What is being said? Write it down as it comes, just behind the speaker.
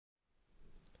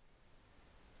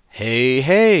Hey,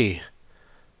 hey!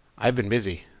 I've been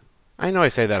busy. I know I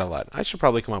say that a lot. I should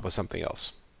probably come up with something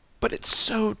else. But it's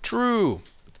so true.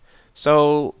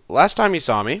 So, last time you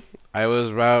saw me, I was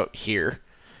about here,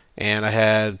 and I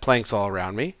had planks all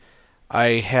around me.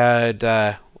 I had,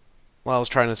 while I was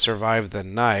trying to survive the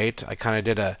night, I kind of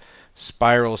did a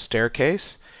spiral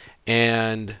staircase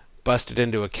and busted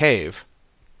into a cave.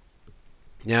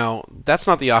 Now, that's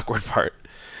not the awkward part.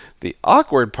 The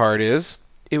awkward part is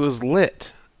it was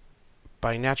lit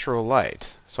by natural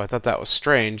light. So I thought that was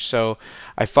strange. So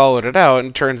I followed it out, and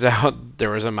it turns out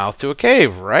there was a mouth to a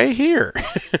cave right here.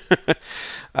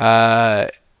 uh,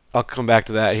 I'll come back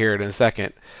to that here in a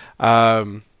second.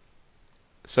 Um,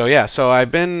 so I've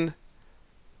been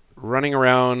running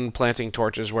around planting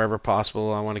torches wherever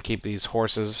possible. I want to keep these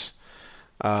horses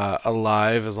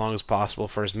alive as long as possible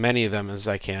for as many of them as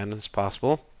I can as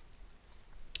possible.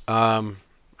 Um,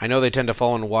 I know they tend to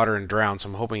fall in water and drown, so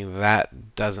I'm hoping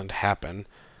that doesn't happen.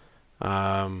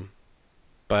 Um,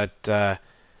 but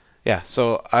yeah,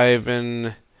 so I've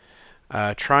been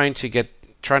trying to get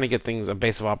things a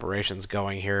base of operations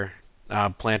going here,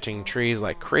 planting trees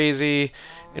like crazy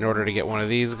in order to get one of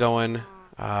these going.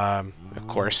 Of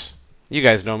course, you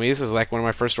guys know me. This is like one of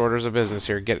my first orders of business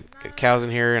here. Get cows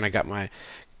in here, and I got my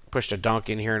pushed a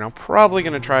donkey in here, and I'm probably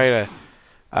gonna try to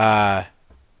uh,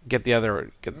 get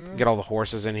all the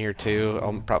horses in here too.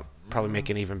 I'll probably make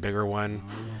an even bigger one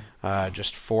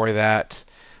just for that.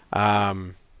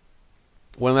 Um,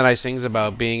 One of the nice things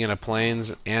about being in a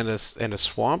plains and a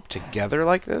swamp together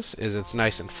like this is it's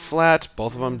nice and flat,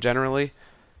 both of them generally,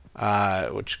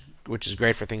 which is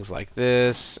great for things like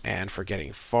this and for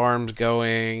getting farms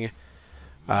going,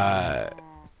 uh,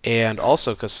 and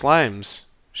also because slimes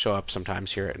show up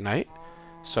sometimes here at night.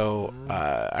 So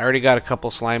I already got a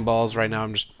couple slime balls right now.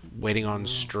 I'm just waiting on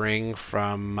string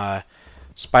from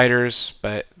spiders,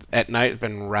 but at night it's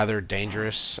been rather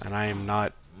dangerous, and I am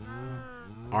not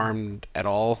armed at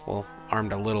all. Well,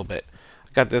 armed a little bit. I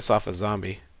got this off a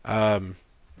zombie. Not,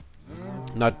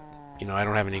 I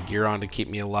don't have any gear on to keep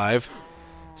me alive,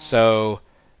 so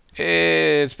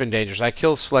it's been dangerous. I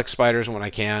kill select spiders when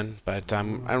I can, but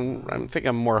I think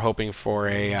I'm more hoping for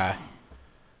a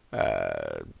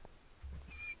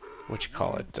what you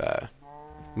call it,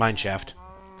 mine shaft.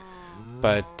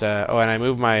 But oh, and I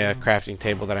moved my crafting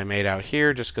table that I made out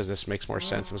here just because this makes more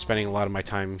sense. I'm spending a lot of my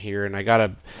time here, and I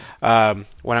got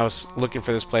when I was looking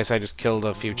for this place, I just killed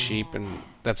a few sheep, and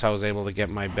that's how I was able to get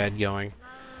my bed going,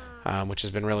 which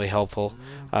has been really helpful.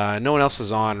 No one else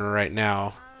is on right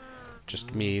now,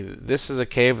 just me. This is a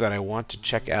cave that I want to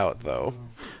check out, though.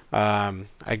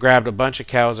 I grabbed a bunch of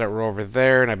cows that were over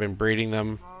there, and I've been breeding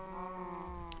them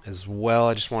as well.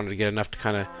 I just wanted to get enough to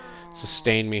kind of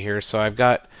sustain me here, so I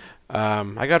got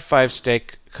 5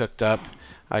 steak cooked up.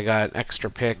 I got an extra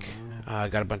pick. I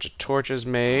got a bunch of torches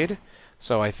made.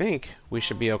 So I think we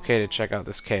should be okay to check out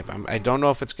this cave. I don't know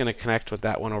if it's going to connect with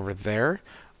that one over there.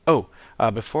 Oh,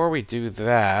 before we do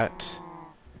that,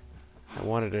 I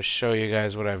wanted to show you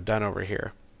guys what I've done over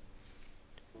here.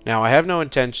 Now, I have no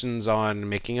intentions on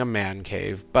making a man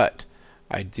cave, but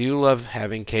I do love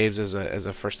having caves as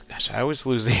a first... Gosh, I always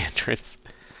lose the entrance.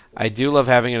 I do love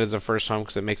having it as a first home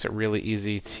because it makes it really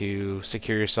easy to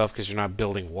secure yourself because you're not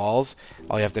building walls.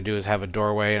 All you have to do is have a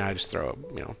doorway, and I just throw,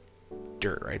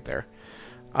 dirt right there.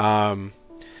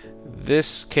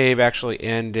 This cave actually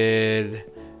ended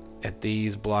at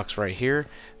these blocks right here.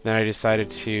 Then I decided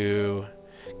to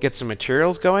get some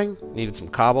materials going. Needed some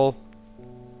cobble.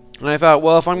 And I thought,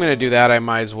 well, if I'm going to do that, I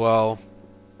might as well,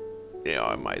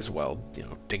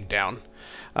 dig down.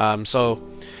 So,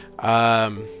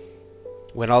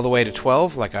 went all the way to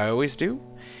 12 like I always do,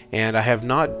 and I have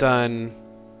not done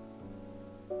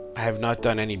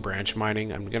any branch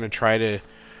mining. I'm going to try to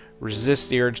resist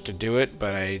the urge to do it,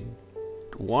 but I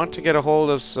want to get a hold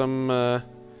of some I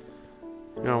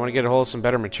want to get a hold of some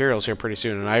better materials here pretty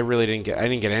soon, and I didn't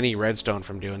get any redstone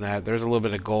from doing that. There's a little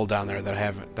bit of gold down there that I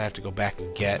have to go back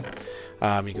and get.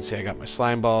 You can see I got my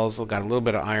slime balls, got a little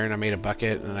bit of iron. I made a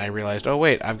bucket, and I realized, oh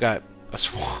wait, I've got a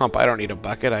swamp. I don't need a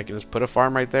bucket. I can just put a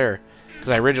farm right there. Because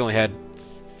I originally had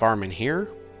farm in here,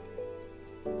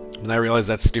 and I realized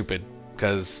that's stupid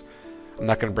because I'm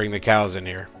not going to bring the cows in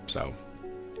here. So,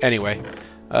 anyway,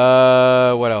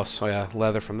 what else? Oh yeah,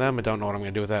 leather from them. I don't know what I'm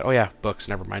going to do with that. Oh yeah, books.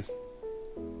 Never mind.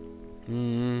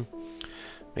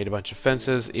 Made a bunch of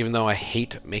fences, even though I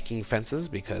hate making fences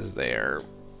because they're,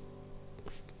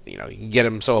 you can get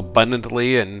them so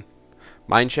abundantly in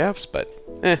mine shafts, but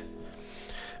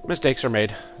mistakes are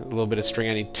made. A little bit of string.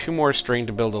 I need 2 more string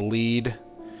to build a lead,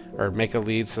 or make a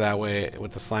lead, so that way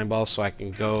with the slime balls, so I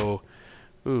can go.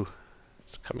 Ooh,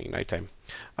 it's coming nighttime.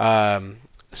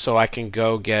 so I can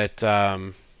go get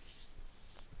I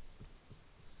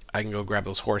can go grab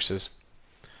those horses.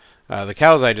 The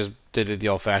cows I just did it the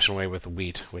old-fashioned way with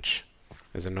wheat, which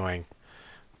is annoying.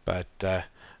 But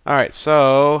all right,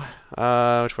 so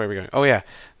which way are we going? Oh yeah,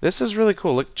 this is really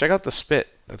cool. Look, check out the spit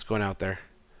that's going out there.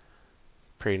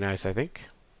 Pretty nice, I think.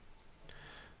 I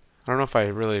don't know if I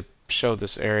really showed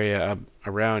this area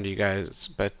around you guys,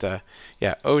 but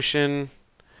yeah, ocean.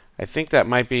 I think that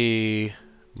might be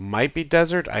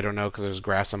desert. I don't know because there's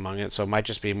grass among it, so it might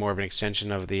just be more of an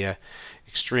extension of the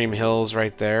extreme hills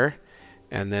right there,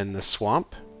 and then the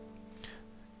swamp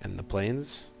and the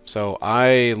plains. So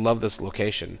I love this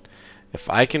location. If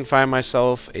I can find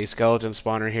myself a skeleton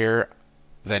spawner here,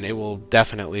 then it will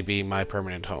definitely be my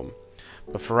permanent home.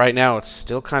 But for right now, it's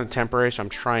still kind of temporary, so I'm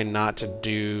trying not to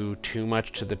do too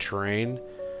much to the terrain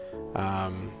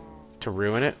to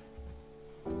ruin it.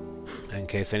 In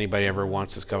case anybody ever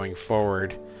wants this going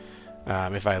forward,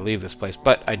 if I leave this place.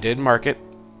 But I did mark it.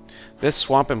 This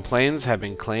swamp and plains have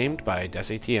been claimed by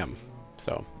DesiTM.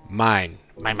 So, mine.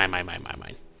 Mine.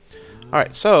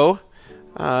 Alright, so,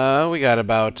 we got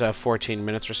about 14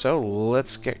 minutes or so.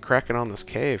 Let's get cracking on this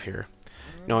cave here.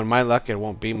 Knowing my luck, it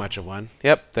won't be much of one.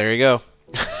 Yep, there you go.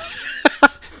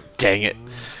 Dang it.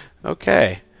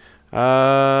 Okay.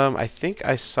 I think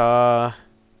I saw a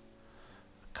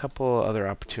couple other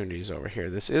opportunities over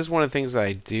here. This is one of the things that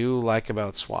I do like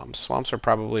about swamps. Swamps are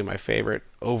probably my favorite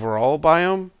overall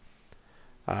biome.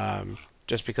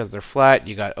 Just because they're flat.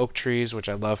 You got oak trees, which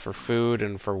I love for food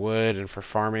and for wood and for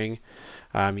farming.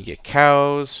 You get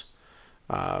cows.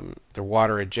 They're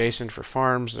water adjacent for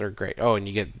farms. They're great. Oh, and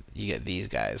you get these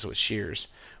guys with shears,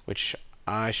 which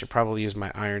I should probably use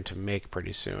my iron to make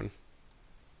pretty soon.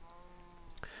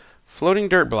 Floating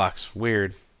dirt blocks.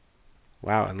 Weird.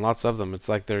 Wow, and lots of them. It's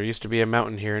like there used to be a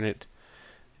mountain here and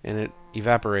it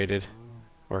evaporated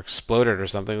or exploded or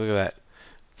something. Look at that.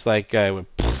 It's like it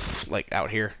went poof, like out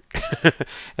here.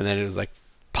 And then it was like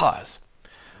pause.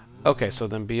 Okay, so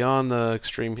then beyond the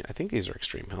extreme, I think these are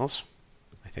extreme hills.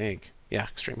 I think. Yeah,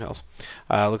 extreme hills.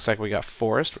 Looks like we got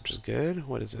forest, which is good.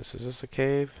 What is this? Is this a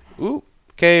cave? Ooh,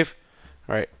 cave.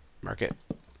 All right, mark it.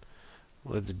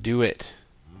 Let's do it.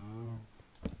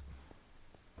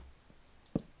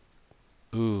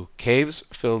 Ooh, caves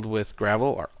filled with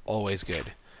gravel are always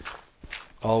good.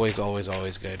 Always, always,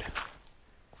 always good.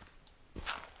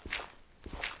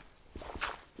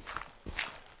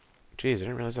 Jeez, I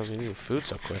didn't realize I was going to need food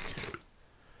so quick.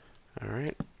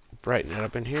 Alright, brighten it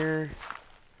up in here.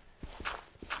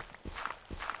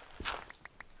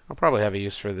 I'll probably have a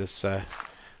use for this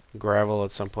gravel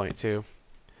at some point too.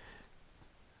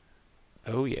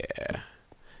 Oh yeah.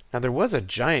 Now there was a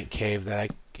giant cave that I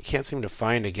can't seem to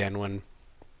find again when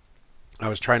I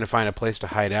was trying to find a place to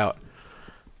hide out.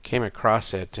 Came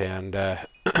across it and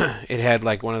it had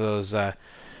like one of those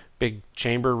big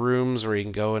chamber rooms where you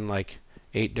can go in like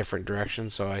 8 different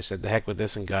directions, so I said the heck with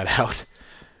this and got out.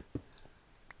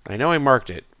 I know I marked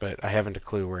it, but I haven't a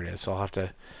clue where it is, so I'll have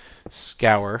to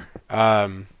scour.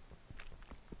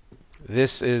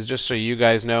 This is just so you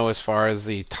guys know as far as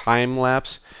the time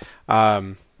lapse.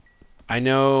 I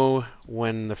know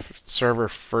when the server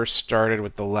first started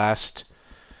with the last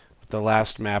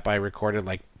map, I recorded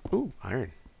like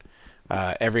iron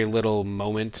every little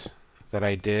moment that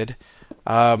I did.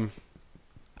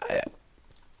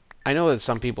 I know that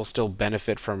some people still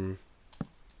benefit from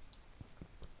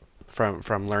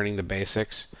learning the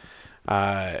basics,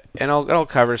 and I'll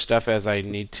cover stuff as I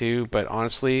need to. But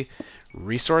honestly,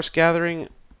 resource gathering,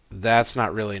 that's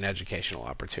not really an educational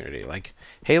opportunity. Like,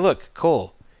 hey, look,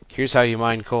 coal. Here's how you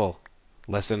mine coal.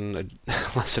 Lesson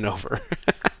over.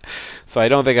 So I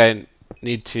don't think I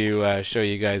need to show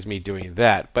you guys me doing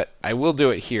that, but I will do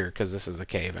it here because this is a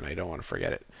cave and I don't want to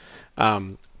forget it.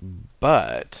 Hang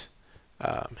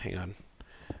on.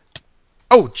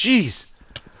 Oh, jeez.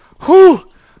 Whew.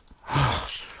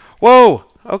 Whoa.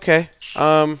 Okay.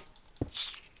 Oh,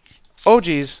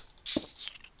 jeez.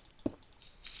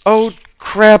 Oh,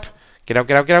 crap. Get out,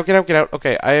 get out, get out, get out, get out.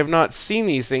 Okay, I have not seen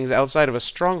these things outside of a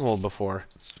stronghold before.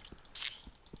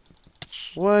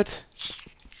 What?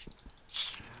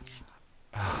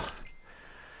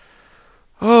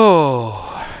 Oh.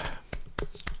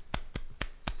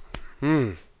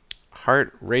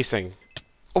 Heart racing.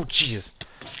 Oh, jeez.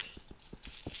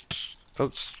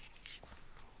 Oh.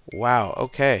 Wow,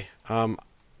 okay. I'm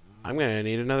gonna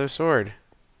need another sword.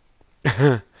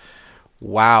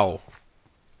 Wow.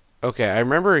 Okay, I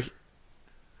remember...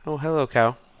 Oh, hello,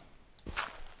 cow.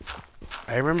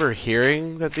 I remember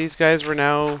hearing that these guys were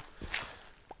now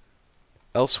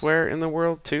elsewhere in the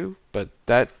world, too, but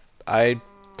that... I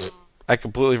I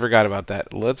completely forgot about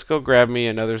that. Let's go grab me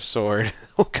another sword.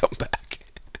 We'll come back.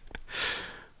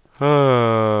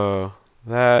 Oh,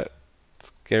 that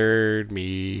scared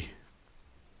me.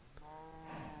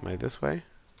 Am I this way?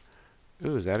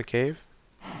 Ooh, is that a cave?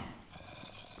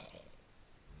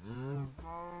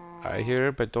 I hear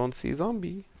it, but don't see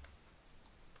zombie.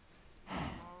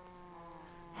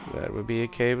 That would be a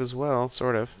cave as well,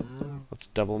 sort of. Let's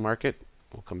double mark it.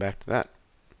 We'll come back to that.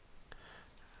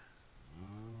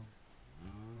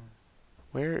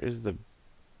 Where is the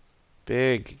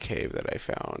big cave that I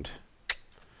found?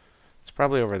 It's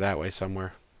probably over that way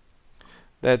somewhere.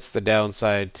 That's the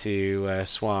downside to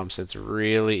swamps. It's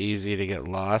really easy to get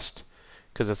lost.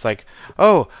 Because it's like,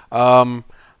 oh,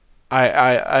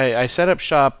 I set up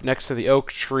shop next to the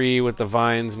oak tree with the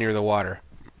vines near the water.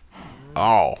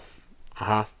 Oh.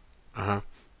 Uh-huh. Uh-huh.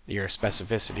 Your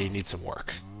specificity needs some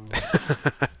work.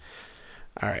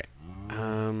 Alright.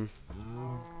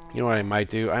 You know what I might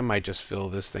do? I might just fill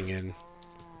this thing in.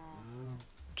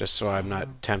 Just so I'm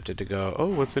not tempted to go, oh,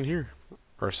 what's in here?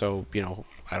 Or so, you know,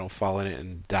 I don't fall in it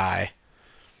and die.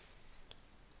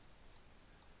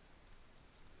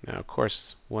 Now, of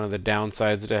course, one of the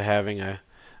downsides to having a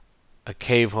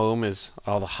cave home is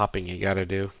all the hopping you gotta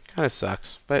do. Kind of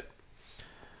sucks, but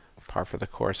par for the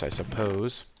course, I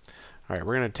suppose. Alright,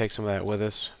 we're going to take some of that with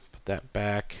us. Put that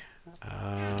back.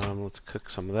 Let's cook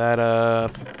some of that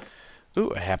up.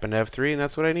 Ooh, I happen to have 3, and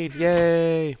that's what I need.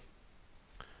 Yay!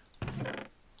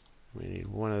 We need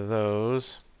one of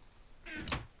those.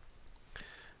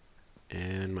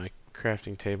 And my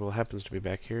crafting table happens to be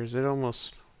back here. Is it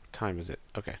almost... What time is it?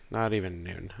 Okay, not even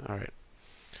noon. Alright.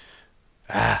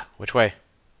 Ah, which way?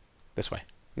 This way.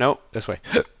 No, this way.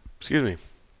 Excuse me.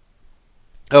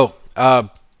 Oh,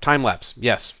 time lapse.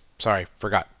 Yes. Sorry,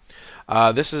 forgot.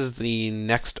 This is the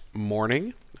next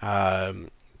morning.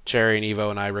 Cherry and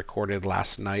Evo and I recorded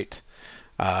last night.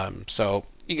 So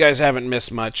you guys haven't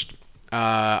missed much.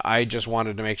 I just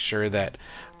wanted to make sure that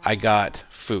I got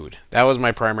food. That was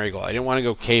my primary goal. I didn't want to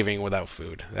go caving without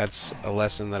food. That's a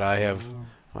lesson that I have...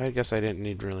 Well, I guess I didn't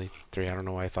need really 3. I don't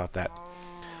know why I thought that.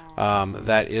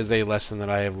 That is a lesson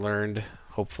that I have learned,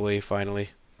 hopefully, finally.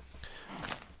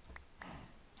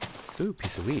 Ooh,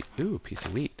 piece of wheat. Ooh, piece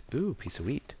of wheat. Ooh, piece of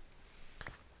wheat.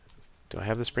 Do I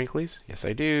have the sprinklies? Yes,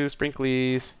 I do.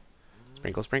 Sprinklies.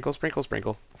 Sprinkle, sprinkle, sprinkle,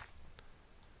 sprinkle.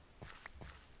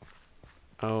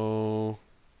 Oh.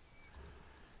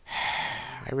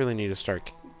 I really need to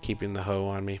start keeping the hoe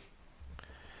on me.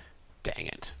 Dang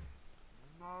it.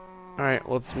 Alright,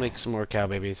 let's make some more cow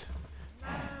babies.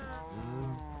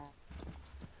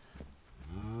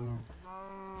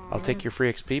 I'll take your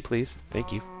free XP, please.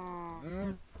 Thank you.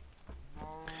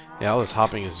 Yeah, all this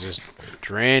hopping is just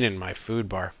draining my food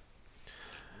bar.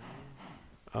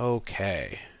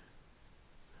 Okay.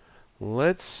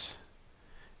 Let's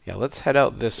head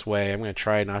out this way. I'm going to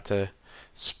try not to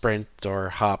sprint or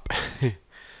hop.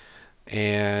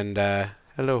 And,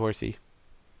 hello, horsey.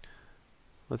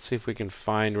 Let's see if we can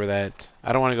find where that...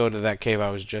 I don't want to go to that cave I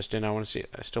was just in. I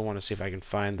still want to see if I can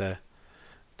find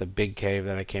the big cave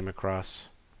that I came across.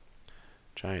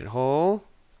 Giant hole.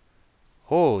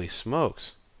 Holy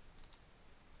smokes.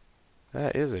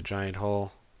 That is a giant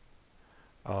hole.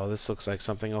 Oh, this looks like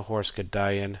something a horse could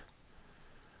die in.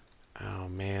 Oh,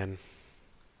 man.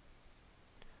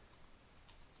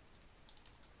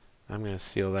 I'm going to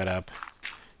seal that up.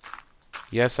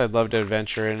 Yes, I'd love to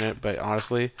adventure in it, but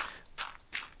honestly,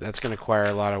 that's going to require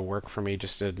a lot of work for me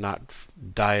just to not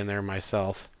die in there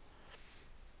myself.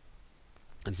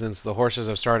 And since the horses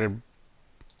have started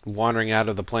wandering out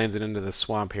of the plains and into the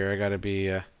swamp here, I got to be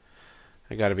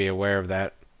aware of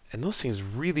that. And those things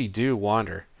really do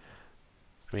wander.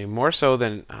 I mean, more so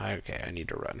than... Okay, I need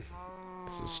to run.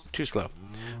 This is too slow.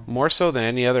 More so than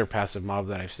any other passive mob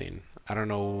that I've seen. I don't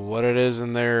know what it is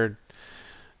in their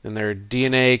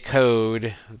DNA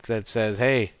code that says,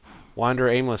 hey, wander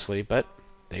aimlessly, but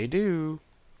they do.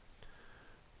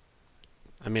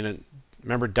 I mean,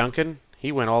 remember Duncan?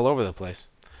 He went all over the place.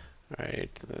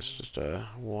 Alright, that's just a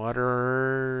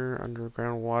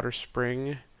underground water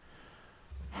spring.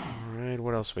 Alright,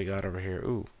 what else we got over here?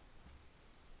 Ooh.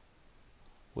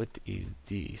 What is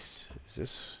this? Is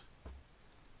this...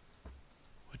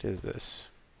 What is this?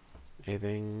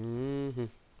 Anything?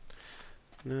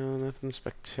 No, nothing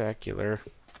spectacular.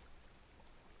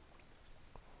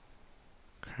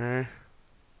 Okay.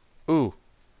 Ooh.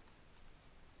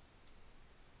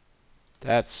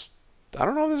 That's... I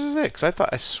don't know if this is it, 'cause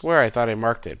I swear I thought I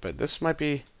marked it, but this might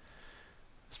be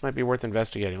worth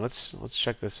investigating. Let's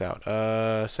check this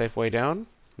out. Safe way down?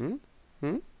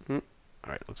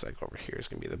 Alright, looks like over here is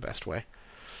gonna be the best way.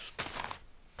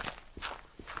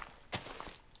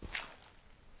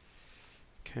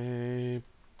 Okay.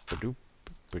 Ba-doop,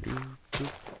 ba-doop,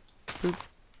 boop, boop.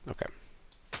 Okay.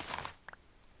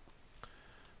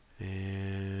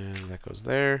 And that goes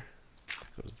there.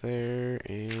 That goes there.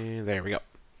 And there we go.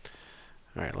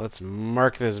 Alright, let's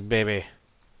mark this baby.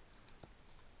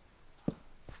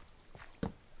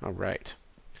 Alright.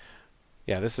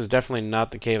 Yeah, this is definitely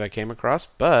not the cave I came across,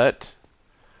 but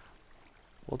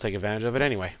we'll take advantage of it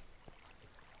anyway.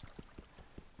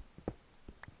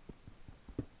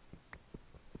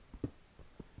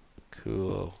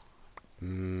 Cool.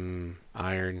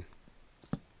 Iron.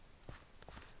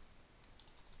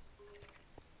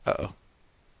 Uh-oh.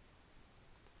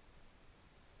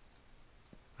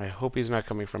 I hope he's not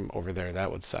coming from over there.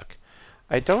 That would suck.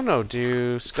 I don't know.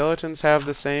 Do skeletons have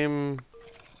the same...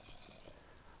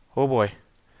 Oh boy.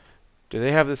 Do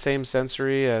they have the same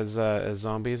sensory as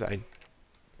zombies?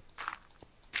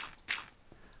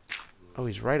 Oh,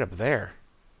 he's right up there.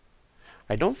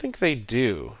 I don't think they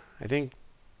do. I think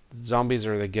zombies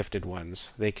are the gifted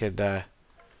ones. They could, they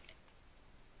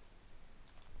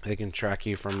can track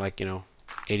you from, like,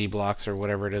 80 blocks or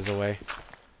whatever it is away.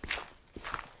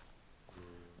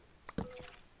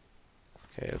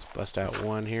 Okay, let's bust out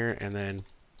one here, and then...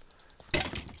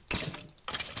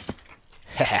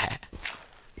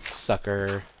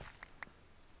 Sucker.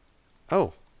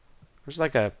 Oh, there's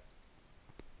like a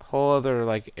whole other,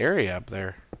 like, area up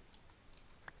there.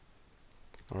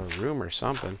 Or a room or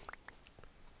something.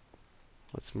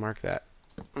 Let's mark that.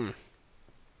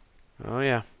 Oh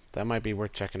yeah, that might be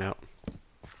worth checking out.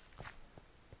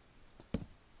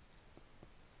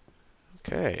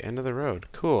 Okay, end of the road.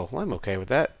 Cool. Well, I'm okay with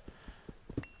that.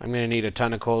 I'm going to need a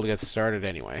ton of coal to get started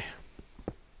anyway.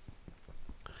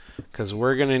 Because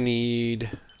we're going to need...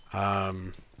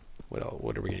 what else?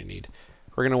 What are we going to need?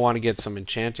 We're going to want to get some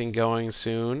enchanting going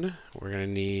soon. We're going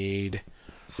to need...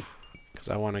 Because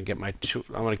I want to get my...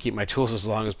 I want to keep my tools as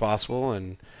long as possible,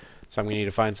 and so I'm going to need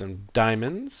to find some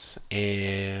diamonds.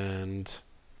 And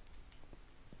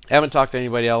I haven't talked to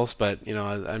anybody else, but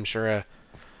I'm sure a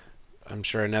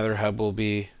Nether hub will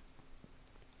be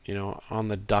on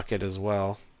the docket as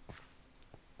well.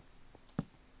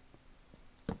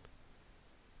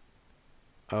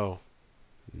 Oh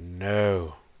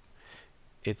no,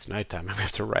 it's nighttime. I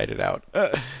have to write it out.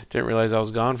 Didn't realize I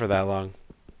was gone for that long.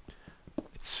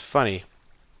 It's funny.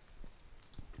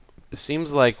 It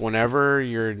seems like whenever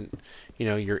you're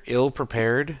ill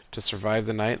prepared to survive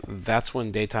the night, that's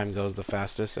when daytime goes the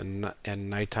fastest, and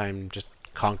nighttime just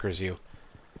conquers you.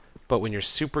 But when you're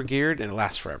super geared, it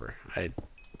lasts forever. I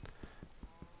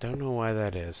don't know why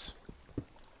that is.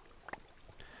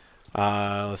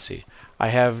 Let's see. I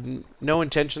have no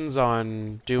intentions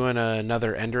on doing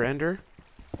another Ender.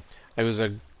 It was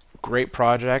a great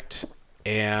project,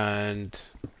 and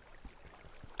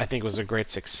I think it was a great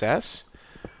success.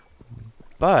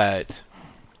 But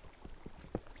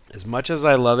as much as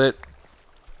I love it,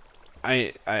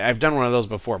 I've done one of those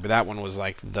before, but that one was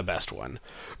like the best one.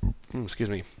 Excuse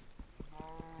me.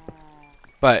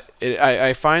 But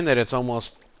I find that it's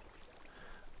almost...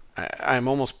 I'm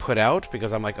almost put out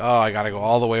because I'm like, oh, I gotta go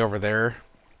all the way over there.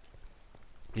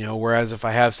 Whereas if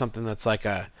I have something that's like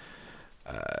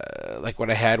like what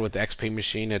I had with the XP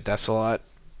machine at Desolate,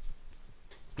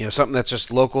 something that's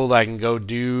just local that I can go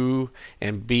do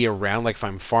and be around, like if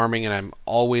I'm farming and I'm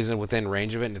always within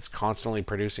range of it and it's constantly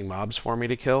producing mobs for me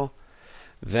to kill,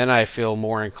 then I feel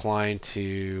more inclined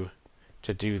to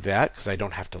do that because I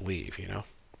don't have to leave,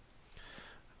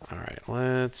 Alright,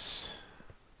 let's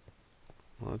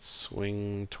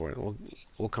swing toward...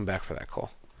 We'll come back for that coal.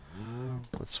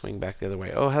 Let's swing back the other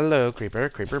way. Oh, hello, creeper.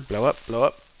 Creeper, blow up, blow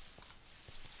up.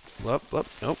 Blow up, blow up.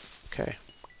 Nope. Okay.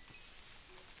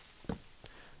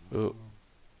 Ooh.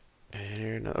 And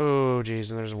here, no, oh, geez,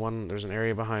 and there's an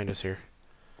area behind us here.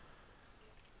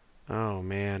 Oh,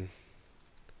 man.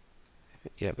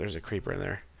 Yep, there's a creeper in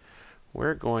there.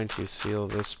 We're going to seal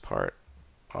this part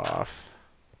off.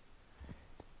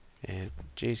 And,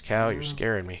 geez, cow, you're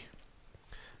scaring me.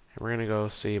 And we're going to go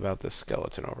see about this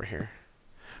skeleton over here.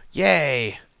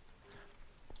 Yay!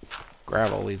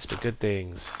 Gravel leads to good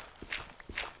things.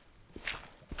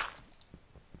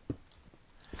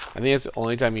 I think it's the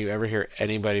only time you ever hear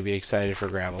anybody be excited for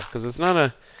gravel, because it's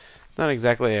not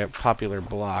exactly a popular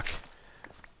block.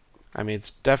 I mean,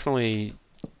 it's definitely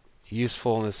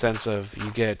useful in the sense of you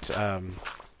get... I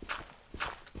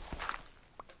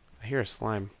hear a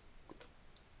slime.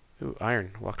 Ooh,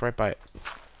 iron. Walked right by it.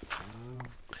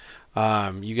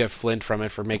 You get flint from it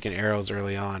for making arrows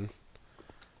early on.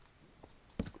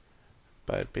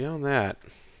 But beyond that,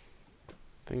 I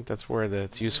think that's where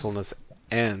its usefulness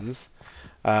ends.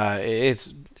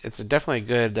 It's definitely a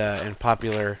good and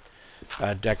popular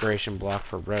decoration block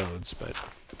for roads, but...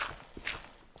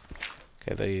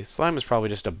 Okay, the slime is probably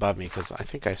just above me, because I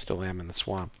think I still am in the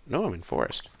swamp. No, I'm in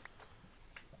forest.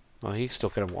 Well, he still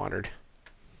could have wandered.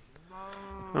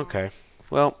 Okay,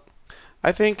 well,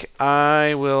 I think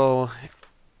I will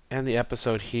end the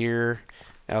episode here.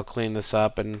 I'll clean this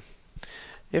up, and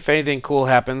if anything cool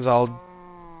happens, I'll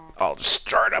just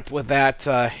start up with that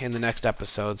in the next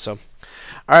episode. So,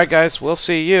 all right, guys, we'll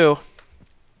see you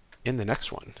in the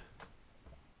next one.